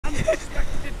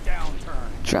unexpected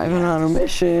downturn. Driving on a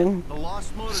mission. The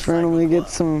Lost Motorcycle Just randomly Club.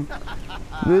 get some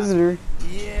visitor.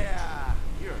 Yeah,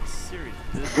 you're a serious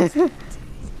business.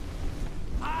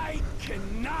 I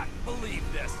cannot believe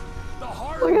this. The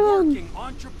hard-working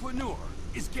entrepreneur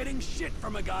is getting shit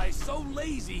from a guy so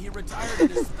lazy he retired in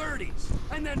his 30s.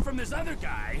 And then from this other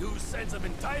guy whose sense of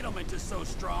entitlement is so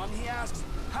strong, he asks,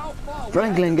 how far would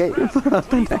Franklin, get your foot off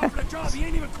the he's map. offered a job he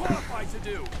ain't even qualified to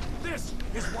do. This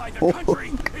is why the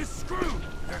country is screwed.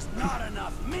 There's not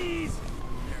enough me's.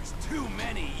 There's too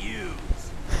many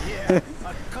you's. Yeah,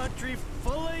 a country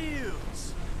full of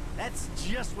youths. That's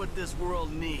just what this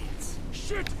world needs.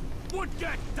 Shit would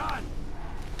get done.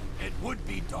 It would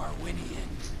be Darwinian.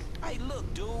 Hey,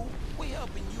 look, dude, we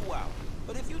helping you out.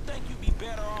 But if you think you'd be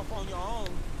better off on your own...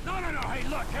 No, hey,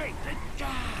 look, hey,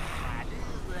 God.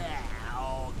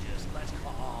 Oh, just let's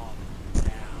calm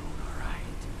down, all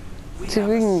right? We have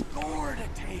a score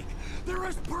to take. There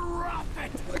is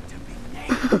profit to be made.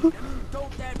 And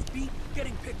don't that beat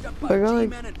getting picked up by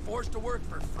G-men and forced to work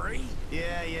for free?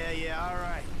 Yeah, all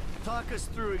right. Talk us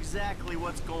through exactly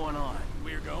what's going on.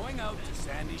 We're going out to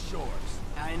Sandy Shores.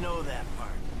 I know that part.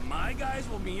 My guys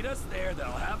will meet us there. They'll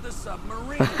have the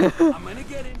submarine. I'm gonna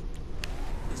get in.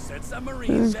 The said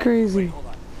submarine. This is crazy. Wait, hold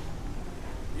on.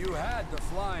 You had the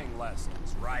flying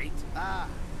lessons, right? Ah,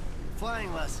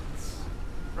 flying lessons.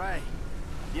 Right.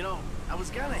 You know, I was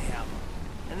gonna have them.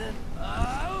 And then...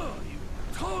 Oh, you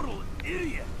total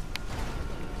idiot.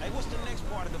 Hey, what's the next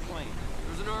part of the plane?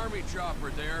 There's an army chopper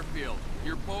at the airfield.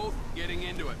 You're both getting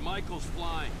into it. Michael's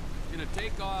flying. He's gonna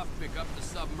take off, pick up the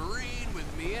submarine with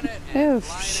me in it, and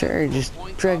fly sure, just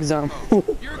drags on.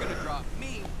 You're gonna drop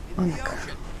me in the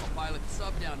ocean. I'll pilot the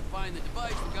sub down and find the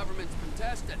device the government's been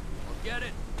testing. We'll get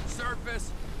it,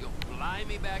 surface, you'll fly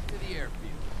me back to the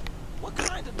airfield. What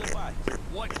kind of device?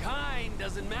 What kind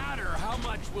doesn't matter. How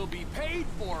much will be paid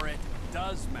for it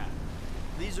does matter.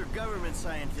 These are government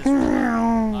scientists.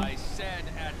 I said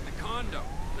at the condo.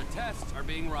 The tests are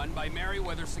being run by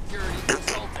Merryweather Security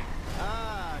Consulting.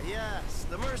 Ah, yes,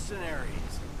 the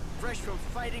mercenaries. Fresh from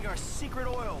fighting our secret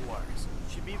oil wars.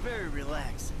 Should be very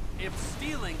relaxing. If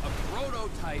stealing a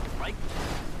prototype like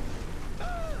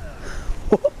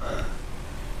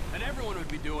and everyone would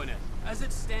be doing it. As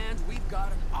it stands, we've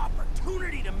got an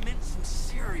opportunity to mint some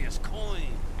serious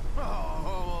coin.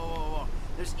 Oh,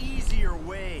 there's easier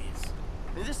ways.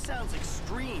 I mean, this sounds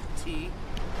extreme, T.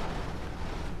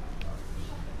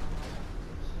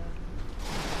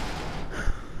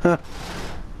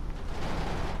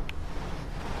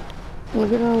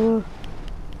 Look at all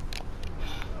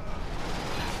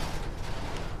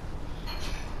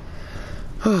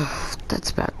the...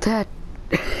 That's about that.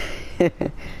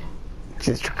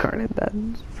 Just recorded that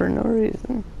for no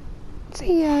reason.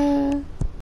 See ya.